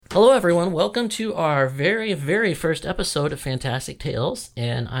Hello, everyone. Welcome to our very, very first episode of Fantastic Tales.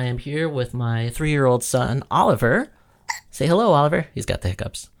 And I am here with my 3-year-old son, Oliver. Say hello, Oliver. He's got the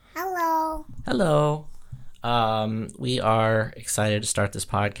hiccups. Hello. Hello. We are excited to start this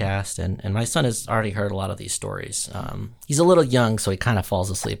podcast. And my son has already heard a lot of these stories. He's a little young, so he kind of falls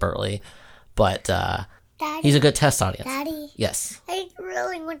asleep early. But Daddy, he's a good test audience. Daddy, Yes. I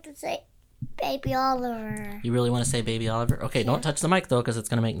really want to say Baby Oliver. You really want to say Baby Oliver? Okay, don't touch the mic, though, because it's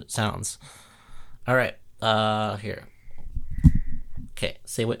going to make sounds. All right. Here. Okay,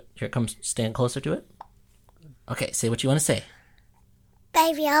 say what... Here it comes. Stand closer to it. Okay, say what you want to say.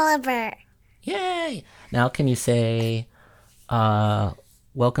 Baby Oliver. Yay! Now, can you say,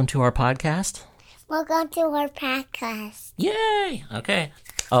 welcome to our podcast? Welcome to our podcast. Yay! Okay.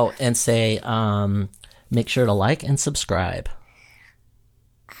 Oh, and say, make sure to like and subscribe.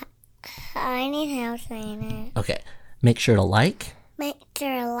 I need help saying it. Okay. Make sure to like. Make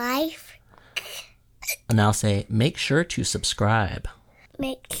your life. And now say, make sure to subscribe.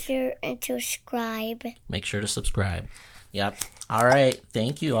 Make sure to subscribe. Make sure to subscribe. Yep. All right.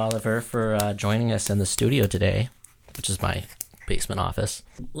 Thank you, Oliver, for joining us in the studio today, which is my basement office.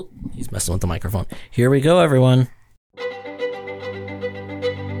 Oop, he's messing with the microphone. Here we go, everyone.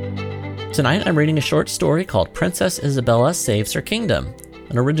 Tonight, I'm reading a short story called Princess Isabella Saves Her Kingdom,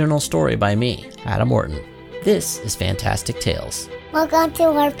 an original story by me, Adam Morton. This is Fantastic Tales. Welcome to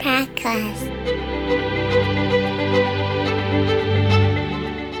our podcast.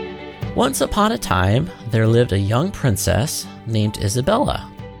 Once upon a time, there lived a young princess named Isabella.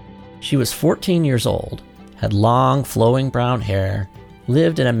 She was 14 years old, had long, flowing brown hair,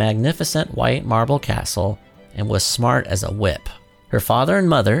 lived in a magnificent white marble castle, and was smart as a whip. Her father and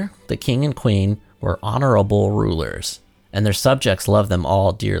mother, the king and queen, were honorable rulers, and their subjects loved them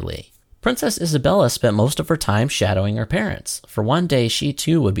all dearly. Princess Isabella spent most of her time shadowing her parents, for one day she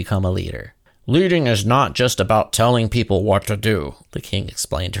too would become a leader. "Leading is not just about telling people what to do," the king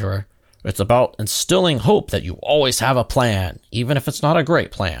explained to her. "It's about instilling hope that you always have a plan, even if it's not a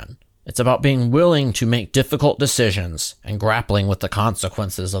great plan. It's about being willing to make difficult decisions and grappling with the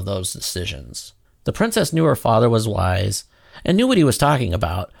consequences of those decisions." The princess knew her father was wise and knew what he was talking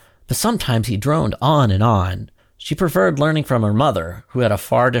about, but sometimes he droned on and on. She preferred learning from her mother, who had a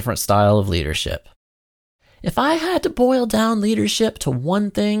far different style of leadership. If I had to boil down leadership to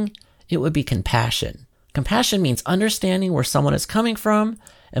one thing, it would be compassion. Compassion means understanding where someone is coming from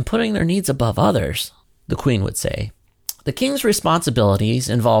and putting their needs above others, the queen would say. The king's responsibilities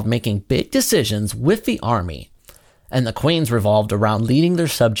involved making big decisions with the army, and the queen's revolved around leading their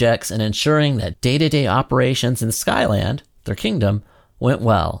subjects and ensuring that day-to-day operations in Skyland, their kingdom, went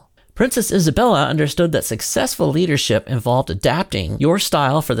well. Princess Isabella understood that successful leadership involved adapting your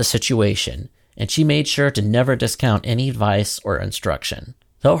style for the situation, and she made sure to never discount any advice or instruction.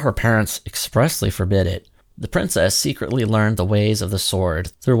 Though her parents expressly forbid it, the princess secretly learned the ways of the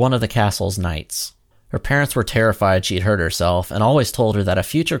sword through one of the castle's knights. Her parents were terrified she'd hurt herself and always told her that a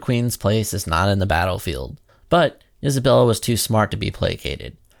future queen's place is not in the battlefield. But Isabella was too smart to be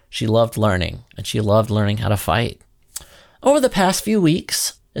placated. She loved learning, and she loved learning how to fight. Over the past few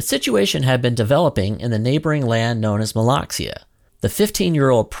weeks, a situation had been developing in the neighboring land known as Malaxia. The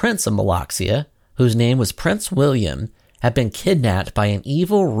 15-year-old prince of Malaxia, whose name was Prince William, had been kidnapped by an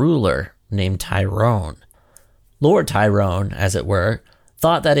evil ruler named Tyrone. Lord Tyrone, as it were,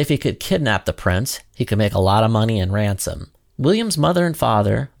 thought that if he could kidnap the prince, he could make a lot of money in ransom. William's mother and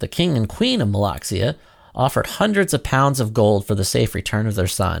father, the king and queen of Malaxia, offered hundreds of pounds of gold for the safe return of their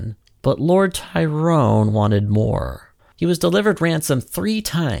son. But Lord Tyrone wanted more. He was delivered ransom 3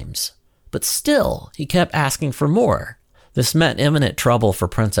 times, but still he kept asking for more. This meant imminent trouble for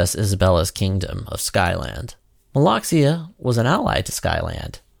Princess Isabella's kingdom of Skyland. Malaxia was an ally to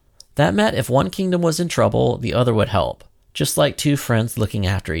Skyland. That meant if one kingdom was in trouble, the other would help, just like 2 friends looking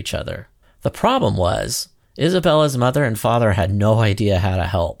after each other. The problem was, Isabella's mother and father had no idea how to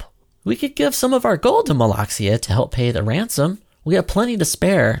help. "We could give some of our gold to Malaxia to help pay the ransom. We have plenty to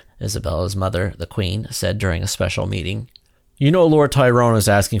spare," Isabella's mother, the queen, said during a special meeting. "You know Lord Tyrone is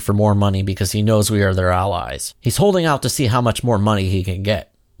asking for more money because he knows we are their allies. He's holding out to see how much more money he can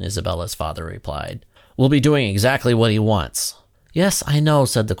get," Isabella's father replied. "We'll be doing exactly what he wants." "Yes, I know,"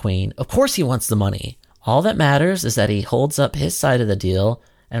 said the queen. "Of course he wants the money. All that matters is that he holds up his side of the deal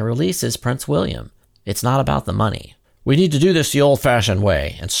and releases Prince William. It's not about the money." "We need to do this the old-fashioned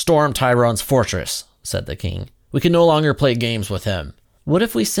way and storm Tyrone's fortress," said the king. "We can no longer play games with him." "What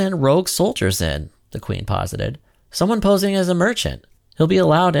if we send rogue soldiers in?" the queen posited. "Someone posing as a merchant. He'll be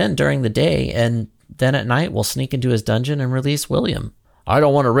allowed in during the day, and then at night we'll sneak into his dungeon and release William." "I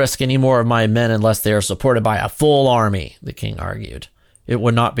don't want to risk any more of my men unless they are supported by a full army," the king argued. It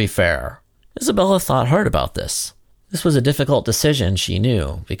would not be fair. Isabella thought hard about this. This was a difficult decision, she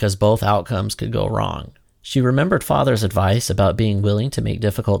knew, because both outcomes could go wrong. She remembered Father's advice about being willing to make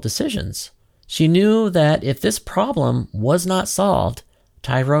difficult decisions. She knew that if this problem was not solved,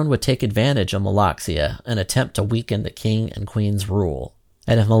 Tyrone would take advantage of Maloxia and attempt to weaken the king and queen's rule.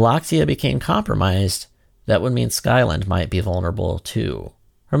 And if Maloxia became compromised, that would mean Skyland might be vulnerable too.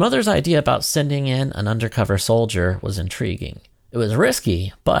 Her mother's idea about sending in an undercover soldier was intriguing. It was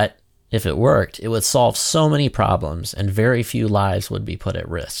risky, but if it worked, it would solve so many problems and very few lives would be put at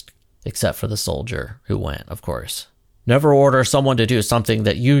risk, except for the soldier who went, of course. Never order someone to do something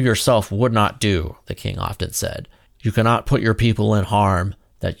that you yourself would not do, the king often said. You cannot put your people in harm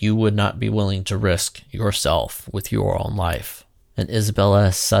that you would not be willing to risk yourself with your own life. And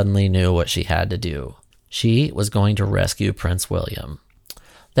Isabella suddenly knew what she had to do. She was going to rescue Prince William.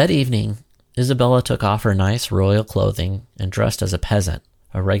 That evening, Isabella took off her nice royal clothing and dressed as a peasant,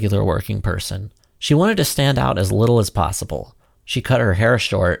 a regular working person. She wanted to stand out as little as possible. She cut her hair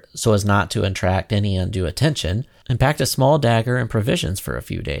short so as not to attract any undue attention and packed a small dagger and provisions for a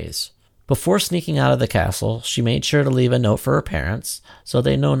few days. Before sneaking out of the castle, she made sure to leave a note for her parents so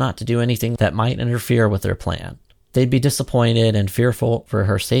they know not to do anything that might interfere with their plan. They'd be disappointed and fearful for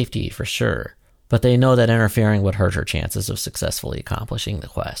her safety for sure, but they know that interfering would hurt her chances of successfully accomplishing the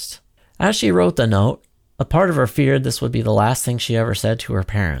quest. As she wrote the note, a part of her feared this would be the last thing she ever said to her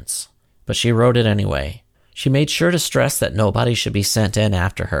parents, but she wrote it anyway. She made sure to stress that nobody should be sent in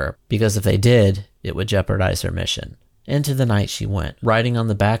after her, because if they did, it would jeopardize her mission. Into the night she went, riding on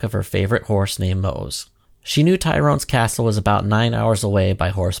the back of her favorite horse named Mose. She knew Tyrone's castle was about 9 hours away by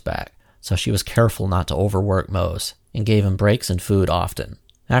horseback, so she was careful not to overwork Mose, and gave him breaks and food often.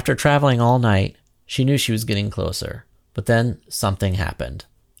 After traveling all night, she knew she was getting closer, but then something happened.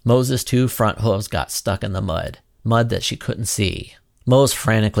 Mose's 2 front hooves got stuck in the mud that she couldn't see. Mose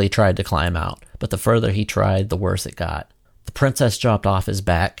frantically tried to climb out, but the further he tried, the worse it got. The princess dropped off his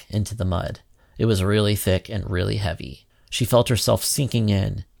back into the mud. It was really thick and really heavy. She felt herself sinking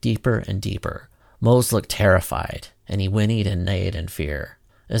in, deeper and deeper. Mose looked terrified, and he whinnied and neighed in fear.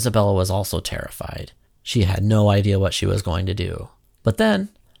 Isabella was also terrified. She had no idea what she was going to do. But then,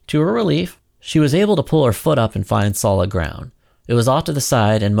 to her relief, she was able to pull her foot up and find solid ground. It was off to the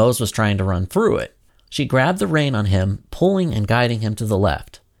side, and Mose was trying to run through it. She grabbed the rein on him, pulling and guiding him to the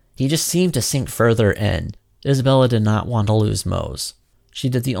left. He just seemed to sink further in. Isabella did not want to lose Mose. She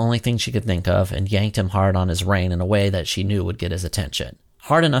did the only thing she could think of and yanked him hard on his rein in a way that she knew would get his attention.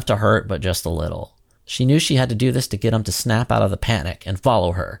 Hard enough to hurt, but just a little. She knew she had to do this to get him to snap out of the panic and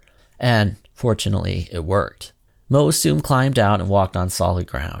follow her. And, fortunately, it worked. Mose soon climbed out and walked on solid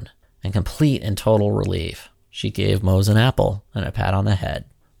ground. In complete and total relief, she gave Mose an apple and a pat on the head.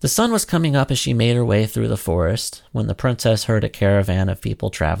 The sun was coming up as she made her way through the forest when the princess heard a caravan of people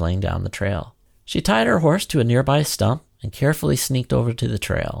traveling down the trail. She tied her horse to a nearby stump and carefully sneaked over to the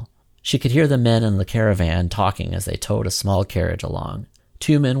trail. She could hear the men in the caravan talking as they towed a small carriage along.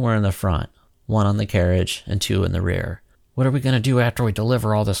 2 men were in the front, 1 on the carriage and 2 in the rear. "What are we going to do after we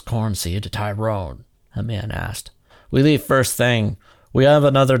deliver all this corn seed to Tyrone?" a man asked. "We leave first thing. We have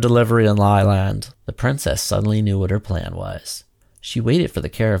another delivery in Liland." The princess suddenly knew what her plan was. She waited for the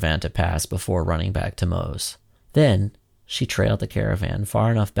caravan to pass before running back to Mose. Then, she trailed the caravan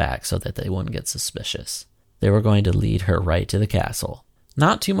far enough back so that they wouldn't get suspicious. They were going to lead her right to the castle.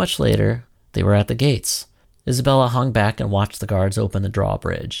 Not too much later, they were at the gates. Isabella hung back and watched the guards open the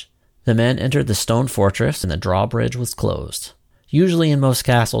drawbridge. The men entered the stone fortress and the drawbridge was closed. Usually in most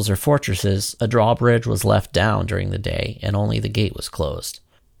castles or fortresses, a drawbridge was left down during the day and only the gate was closed.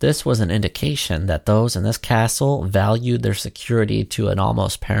 This was an indication that those in this castle valued their security to an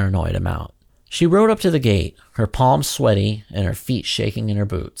almost paranoid amount. She rode up to the gate, her palms sweaty and her feet shaking in her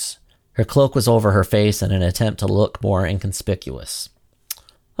boots. Her cloak was over her face in an attempt to look more inconspicuous.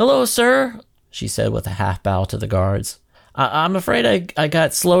 "Hello, sir," she said with a half bow to the guards. I'm afraid I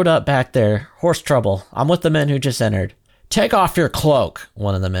got slowed up back there. Horse trouble. I'm with the men who just entered." "Take off your cloak,"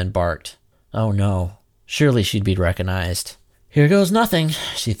 one of the men barked. Oh no, surely she'd be recognized. Here goes nothing,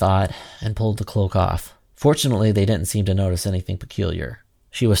 she thought, and pulled the cloak off. Fortunately, they didn't seem to notice anything peculiar.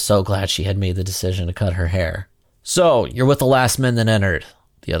 She was so glad she had made the decision to cut her hair. "So, you're with the last men that entered?"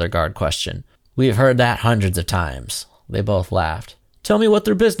 the other guard questioned. "We've heard that hundreds of times." They both laughed. "Tell me what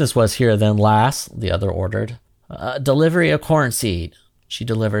their business was here then, lass," the other ordered. Delivery of corn seed." She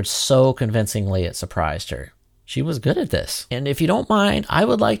delivered so convincingly it surprised her. She was good at this. "And if you don't mind, I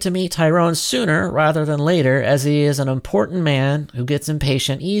would like to meet Tyrone sooner rather than later, as he is an important man who gets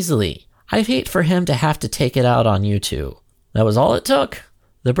impatient easily. I'd hate for him to have to take it out on you two." That was all it took.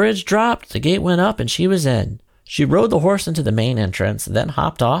 The bridge dropped, the gate went up, and she was in. She rode the horse into the main entrance, then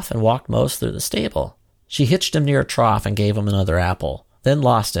hopped off and walked Mose through the stable. She hitched him near a trough and gave him another apple, then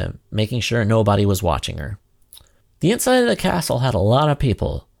lost him, making sure nobody was watching her. The inside of the castle had a lot of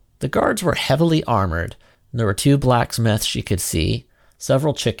people. The guards were heavily armored. There were 2 blacksmiths she could see,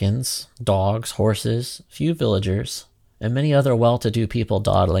 several chickens, dogs, horses, a few villagers, and many other well-to-do people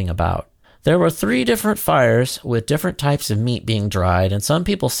dawdling about. There were 3 different fires with different types of meat being dried, and some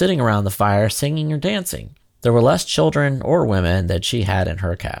people sitting around the fire singing or dancing. There were less children or women than she had in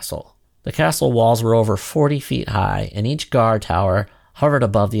her castle. The castle walls were over 40 feet high, and each guard tower hovered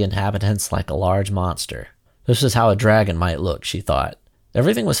above the inhabitants like a large monster. This is how a dragon might look, she thought.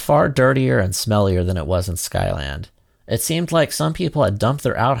 Everything was far dirtier and smellier than it was in Skyland. It seemed like some people had dumped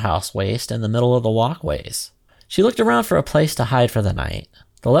their outhouse waste in the middle of the walkways. She looked around for a place to hide for the night.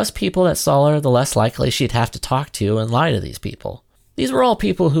 The less people that saw her, the less likely she'd have to talk to and lie to these people. These were all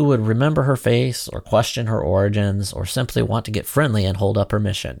people who would remember her face, or question her origins, or simply want to get friendly and hold up her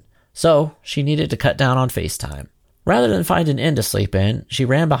mission. So, she needed to cut down on FaceTime. Rather than find an inn to sleep in, she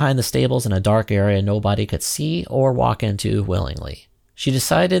ran behind the stables in a dark area nobody could see or walk into willingly. She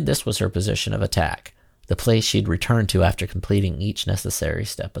decided this was her position of attack, the place she'd return to after completing each necessary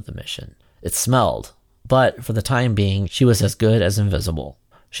step of the mission. It smelled, but for the time being, she was as good as invisible.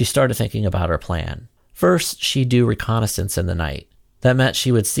 She started thinking about her plan. First, she'd do reconnaissance in the night. That meant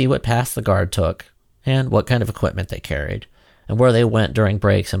she would see what paths the guard took, and what kind of equipment they carried, and where they went during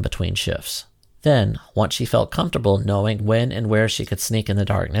breaks and between shifts. Then, once she felt comfortable knowing when and where she could sneak in the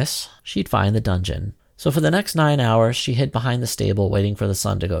darkness, she'd find the dungeon. So for the next 9 hours, she hid behind the stable waiting for the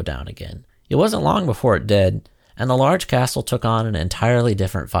sun to go down again. It wasn't long before it did, and the large castle took on an entirely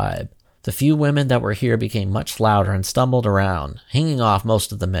different vibe. The few women that were here became much louder and stumbled around, hanging off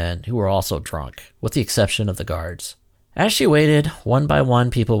most of the men, who were also drunk, with the exception of the guards. As she waited, one by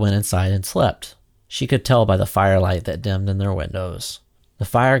one people went inside and slept. She could tell by the firelight that dimmed in their windows. The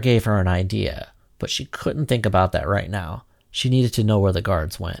fire gave her an idea, but she couldn't think about that right now. She needed to know where the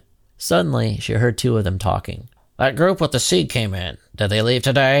guards went. Suddenly, she heard 2 of them talking. "That group with the seed came in. Did they leave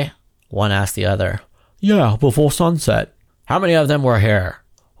today?" One asked the other. "Yeah, before sunset." "How many of them were here?"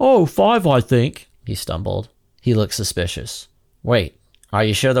 "Oh, 5, I think," he stumbled. He looked suspicious. "Wait, are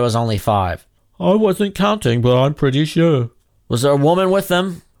you sure there was only 5? "I wasn't counting, but I'm pretty sure." "Was there a woman with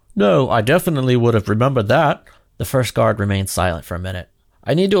them?" "No, I definitely would have remembered that." The first guard remained silent for a minute.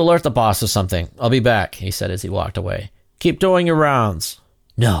 "I need to alert the boss of something. I'll be back," he said as he walked away. "Keep doing your rounds."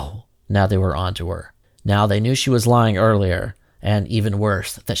 No. Now they were onto her. Now they knew she was lying earlier, and even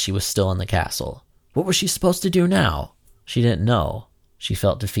worse, that she was still in the castle. What was she supposed to do now? She didn't know. She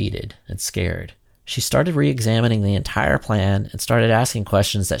felt defeated and scared. She started re-examining the entire plan and started asking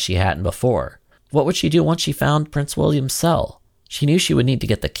questions that she hadn't before. What would she do once she found Prince William's cell? She knew she would need to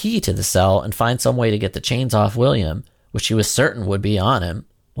get the key to the cell and find some way to get the chains off William, which she was certain would be on him.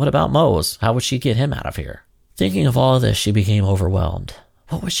 What about Mose? How would she get him out of here? Thinking of all of this, she became overwhelmed.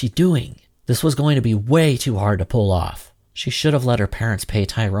 What was she doing? This was going to be way too hard to pull off. She should have let her parents pay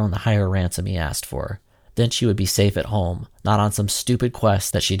Tyrone the higher ransom he asked for. Then she would be safe at home, not on some stupid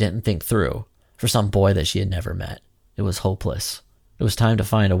quest that she didn't think through, for some boy that she had never met. It was hopeless. It was time to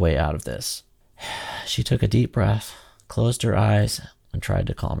find a way out of this. She took a deep breath, closed her eyes, and tried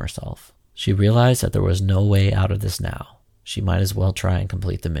to calm herself. She realized that there was no way out of this now. She might as well try and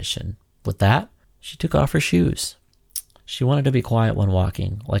complete the mission. With that, she took off her shoes. She wanted to be quiet when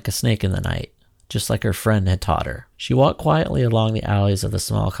walking, like a snake in the night, just like her friend had taught her. She walked quietly along the alleys of the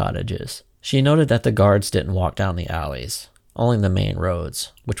small cottages. She noted that the guards didn't walk down the alleys, only the main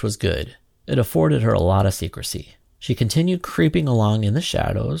roads, which was good. It afforded her a lot of secrecy. She continued creeping along in the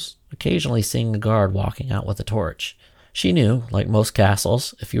shadows, occasionally seeing a guard walking out with a torch. She knew, like most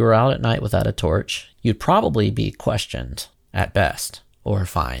castles, if you were out at night without a torch, you'd probably be questioned, at best, or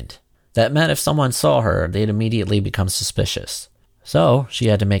fined. That meant if someone saw her, they'd immediately become suspicious. So, she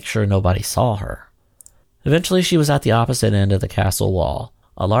had to make sure nobody saw her. Eventually, she was at the opposite end of the castle wall.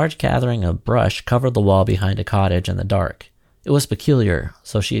 A large gathering of brush covered the wall behind a cottage in the dark. It was peculiar,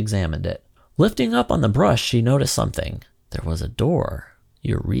 so she examined it. Lifting up on the brush, she noticed something. There was a door.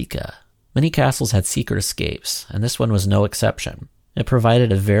 Eureka. Many castles had secret escapes, and this one was no exception. It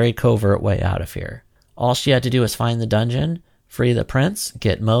provided a very covert way out of here. All she had to do was find the dungeon, free the prince,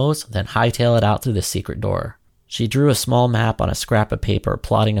 get Mose, then hightail it out through the secret door. She drew a small map on a scrap of paper,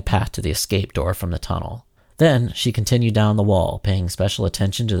 plotting a path to the escape door from the tunnel. Then she continued down the wall, paying special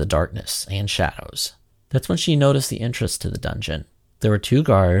attention to the darkness and shadows. That's when she noticed the entrance to the dungeon. There were 2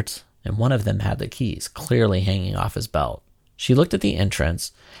 guards, and one of them had the keys, clearly hanging off his belt. She looked at the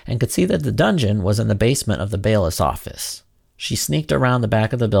entrance and could see that the dungeon was in the basement of the bailiff's office. She sneaked around the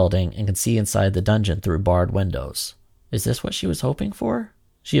back of the building and could see inside the dungeon through barred windows. Is this what she was hoping for?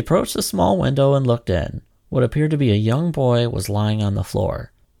 She approached the small window and looked in. What appeared to be a young boy was lying on the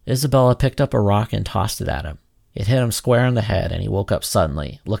floor. Isabella picked up a rock and tossed it at him. It hit him square in the head, and he woke up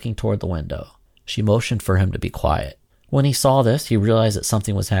suddenly, looking toward the window. She motioned for him to be quiet. When he saw this, he realized that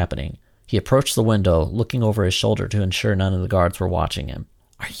something was happening. He approached the window, looking over his shoulder to ensure none of the guards were watching him.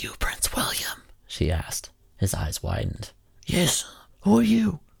 "Are you Prince William?" she asked. His eyes widened. "Yes. Who are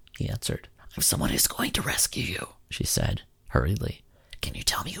you?" he answered. "I'm someone who's going to rescue you," she said, hurriedly. "Can you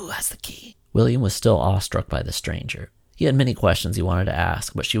tell me who has the key?" William was still awestruck by the stranger. He had many questions he wanted to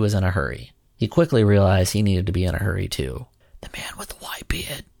ask, but she was in a hurry. He quickly realized he needed to be in a hurry, too. "The man with the white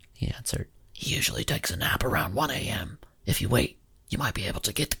beard," he answered. "He usually takes a nap around 1 a.m. If you wait, you might be able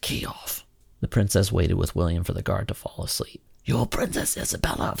to get the key off." The princess waited with William for the guard to fall asleep. "You're Princess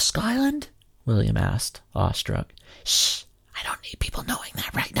Isabella of Skyland?" William asked, awestruck. "Shh! I don't need people knowing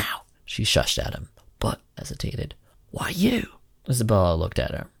that right now." She shushed at him, but hesitated. "Why you?" Isabella looked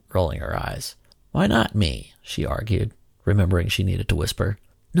at her, rolling her eyes. "Why not me?" she argued, remembering she needed to whisper.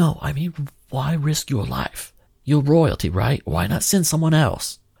 "No, I mean, why risk your life? You're royalty, right? Why not send someone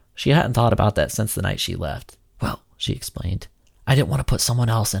else?" She hadn't thought about that since the night she left. "Well," she explained, "I didn't want to put someone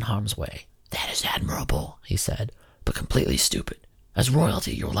else in harm's way." "That is admirable," he said, "but completely stupid. As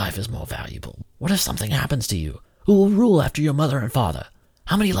royalty, your life is more valuable. What if something happens to you? Who will rule after your mother and father?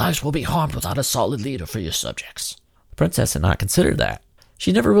 How many lives will be harmed without a solid leader for your subjects?" The princess had not considered that.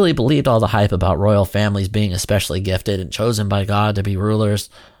 She never really believed all the hype about royal families being especially gifted and chosen by God to be rulers.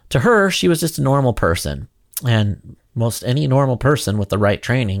 To her, she was just a normal person, and most any normal person with the right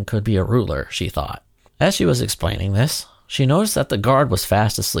training could be a ruler, she thought. As she was explaining this, she noticed that the guard was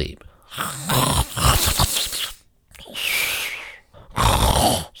fast asleep.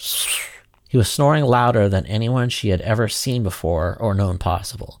 He was snoring louder than anyone she had ever seen before or known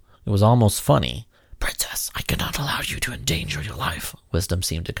possible. It was almost funny. "Princess, I cannot allow you to endanger your life," Wisdom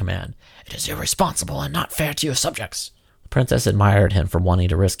seemed to command. "It is irresponsible and not fair to your subjects." The princess admired him for wanting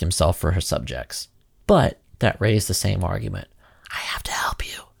to risk himself for her subjects. But that raised the same argument. "I have to help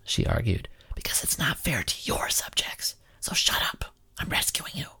you," she argued, "because it's not fair to your subjects. So shut up. I'm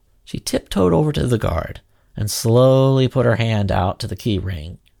rescuing you." She tiptoed over to the guard and slowly put her hand out to the key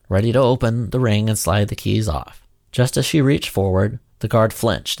ring, ready to open the ring and slide the keys off. Just as she reached forward, the guard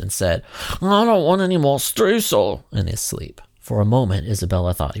flinched and said, "I don't want any more streusel," in his sleep. For a moment,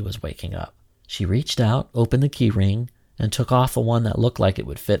 Isabella thought he was waking up. She reached out, opened the key ring, and took off the one that looked like it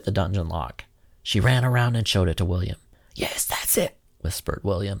would fit the dungeon lock. She ran around and showed it to William. "Yes, that's it," whispered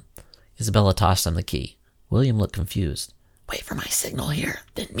William. Isabella tossed him the key. William looked confused. "Wait for my signal here,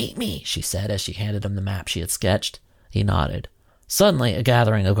 then meet me," she said as she handed him the map she had sketched. He nodded. Suddenly, a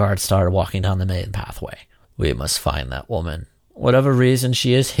gathering of guards started walking down the main pathway. "We must find that woman. Whatever reason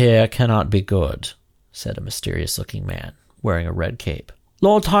she is here cannot be good," said a mysterious-looking man, wearing a red cape.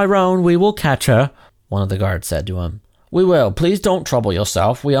 "Lord Tyrone, we will catch her," one of the guards said to him. "We will. Please don't trouble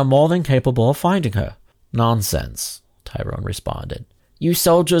yourself. We are more than capable of finding her." "Nonsense," Tyrone responded. "You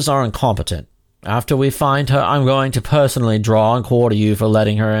soldiers are incompetent. After we find her, I'm going to personally draw and quarter you for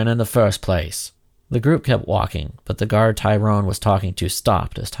letting her in the first place." The group kept walking, but the guard Tyrone was talking to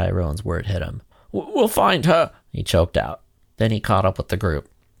stopped as Tyrone's word hit him. "We'll find her," he choked out. Then he caught up with the group.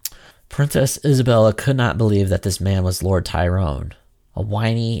 Princess Isabella could not believe that this man was Lord Tyrone, a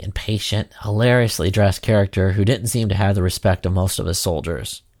whiny, impatient, hilariously dressed character who didn't seem to have the respect of most of his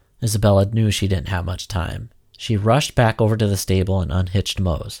soldiers. Isabella knew she didn't have much time. She rushed back over to the stable and unhitched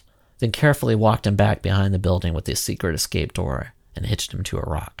Mose, then carefully walked him back behind the building with the secret escape door and hitched him to a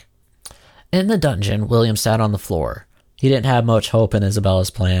rock. In the dungeon, William sat on the floor. He didn't have much hope in Isabella's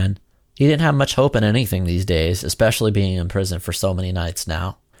plan. He didn't have much hope in anything these days, especially being in prison for so many nights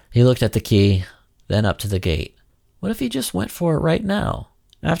now. He looked at the key, then up to the gate. What if he just went for it right now?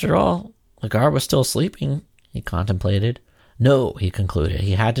 After all, the guard was still sleeping, he contemplated. No, he concluded,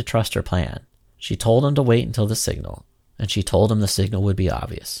 he had to trust her plan. She told him to wait until the signal, and she told him the signal would be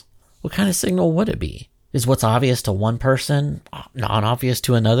obvious. What kind of signal would it be? Is what's obvious to one person non-obvious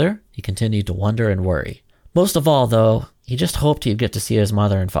to another? He continued to wonder and worry. Most of all, though, he just hoped he'd get to see his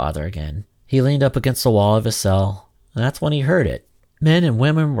mother and father again. He leaned up against the wall of his cell, and that's when he heard it. Men and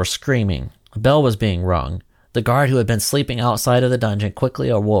women were screaming. A bell was being rung. The guard who had been sleeping outside of the dungeon quickly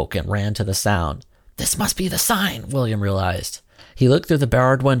awoke and ran to the sound. This must be the sign, William realized. He looked through the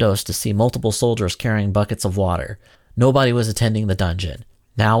barred windows to see multiple soldiers carrying buckets of water. Nobody was attending the dungeon.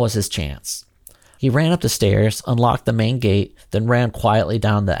 Now was his chance. He ran up the stairs, unlocked the main gate, then ran quietly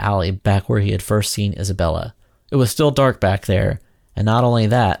down the alley back where he had first seen Isabella. It was still dark back there, And not only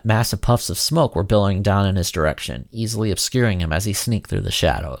that, massive puffs of smoke were billowing down in his direction, easily obscuring him as he sneaked through the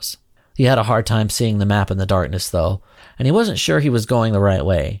shadows. He had a hard time seeing the map in the darkness, though, and he wasn't sure he was going the right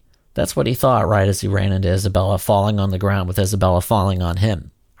way. That's what he thought right as he ran into Isabella, falling on the ground with Isabella falling on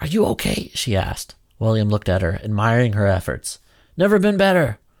him. "Are you okay?" she asked. William looked at her, admiring her efforts. "Never been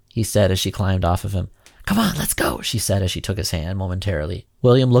better," he said as she climbed off of him. "Come on, let's go," she said as she took his hand momentarily.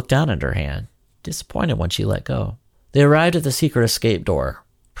 William looked down at her hand, disappointed when she let go. They arrived at the secret escape door.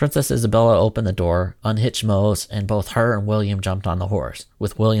 Princess Isabella opened the door, unhitched Mose, and both her and William jumped on the horse,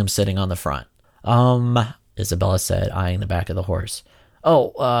 with William sitting on the front. Isabella said, eyeing the back of the horse.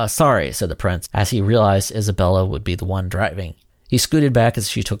 Sorry, said the prince, as he realized Isabella would be the one driving. He scooted back as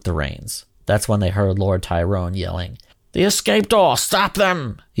she took the reins. That's when they heard Lord Tyrone yelling, "The escape door! Stop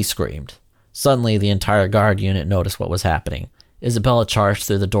them!" he screamed. Suddenly, the entire guard unit noticed what was happening. Isabella charged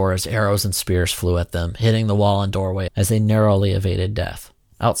through the door as arrows and spears flew at them, hitting the wall and doorway as they narrowly evaded death.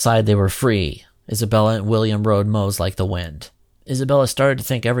 Outside, they were free. Isabella and William rode Mose like the wind. Isabella started to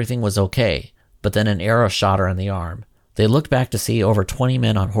think everything was okay, but then an arrow shot her in the arm. They looked back to see over 20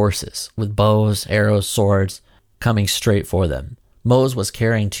 men on horses, with bows, arrows, swords, coming straight for them. Mose was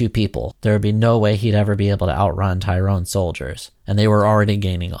carrying 2 people. There would be no way he'd ever be able to outrun Tyrone's soldiers, and they were already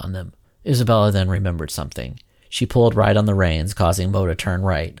gaining on them. Isabella then remembered something. She pulled right on the reins, causing Mo to turn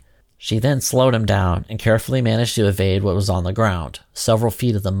right. She then slowed him down and carefully managed to evade what was on the ground, several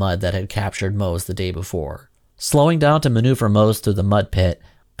feet of the mud that had captured Mose the day before. Slowing down to maneuver Mose through the mud pit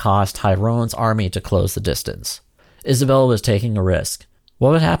caused Tyrone's army to close the distance. Isabella was taking a risk.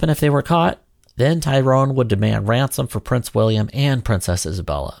 What would happen if they were caught? Then Tyrone would demand ransom for Prince William and Princess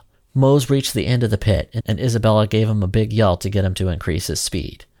Isabella. Mose reached the end of the pit, and Isabella gave him a big yell to get him to increase his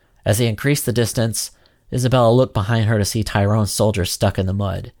speed. As he increased the distance, Isabella looked behind her to see Tyrone's soldiers stuck in the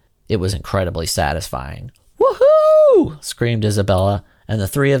mud. It was incredibly satisfying. "Woohoo!" screamed Isabella, and the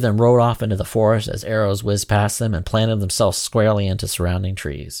 3 of them rode off into the forest as arrows whizzed past them and planted themselves squarely into surrounding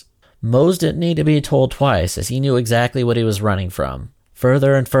trees. Mose didn't need to be told twice, as he knew exactly what he was running from.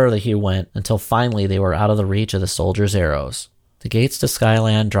 Further and further he went, until finally they were out of the reach of the soldiers' arrows. The gates to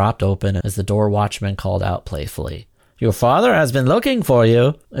Skyland dropped open as the door watchman called out playfully, "Your father has been looking for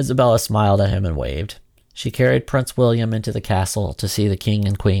you." Isabella smiled at him and waved. She carried Prince William into the castle to see the king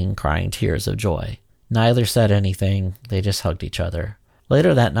and queen crying tears of joy. Neither said anything, they just hugged each other.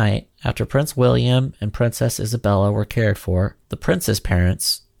 Later that night, after Prince William and Princess Isabella were cared for, the prince's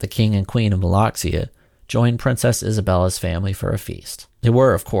parents, the king and queen of Malaxia, joined Princess Isabella's family for a feast. They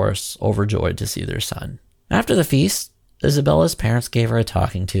were, of course, overjoyed to see their son. After the feast, Isabella's parents gave her a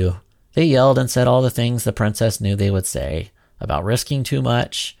talking to. They yelled and said all the things the princess knew they would say, about risking too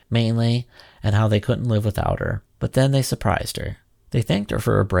much, mainly, and how they couldn't live without her. But then they surprised her. They thanked her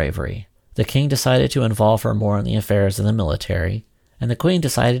for her bravery. The king decided to involve her more in the affairs of the military, and the queen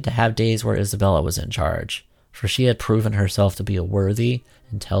decided to have days where Isabella was in charge, for she had proven herself to be a worthy,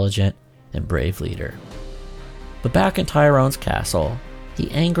 intelligent, and brave leader. But back in Tyrone's castle,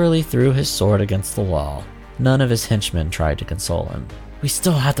 he angrily threw his sword against the wall. None of his henchmen tried to console him. "We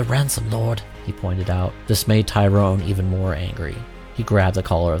still have the ransom, Lord," he pointed out. This made Tyrone even more angry. He grabbed the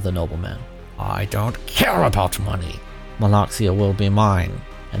collar of the nobleman. "I don't care about money. Malaxia will be mine,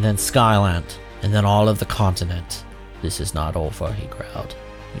 and then Skyland, and then all of the continent. This is not over," he growled.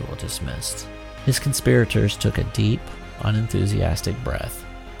 "You are dismissed." His conspirators took a deep, unenthusiastic breath,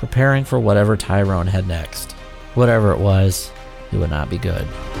 preparing for whatever Tyrone had next. Whatever it was, it would not be good.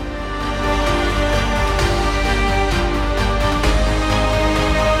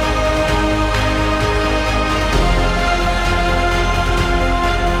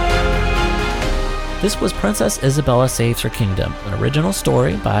 This was Princess Isabella Saves Her Kingdom, an original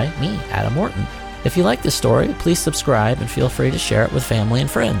story by me, Adam Morton. If you like this story, please subscribe and feel free to share it with family and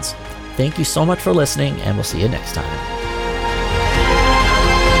friends. Thank you so much for listening, and we'll see you next time.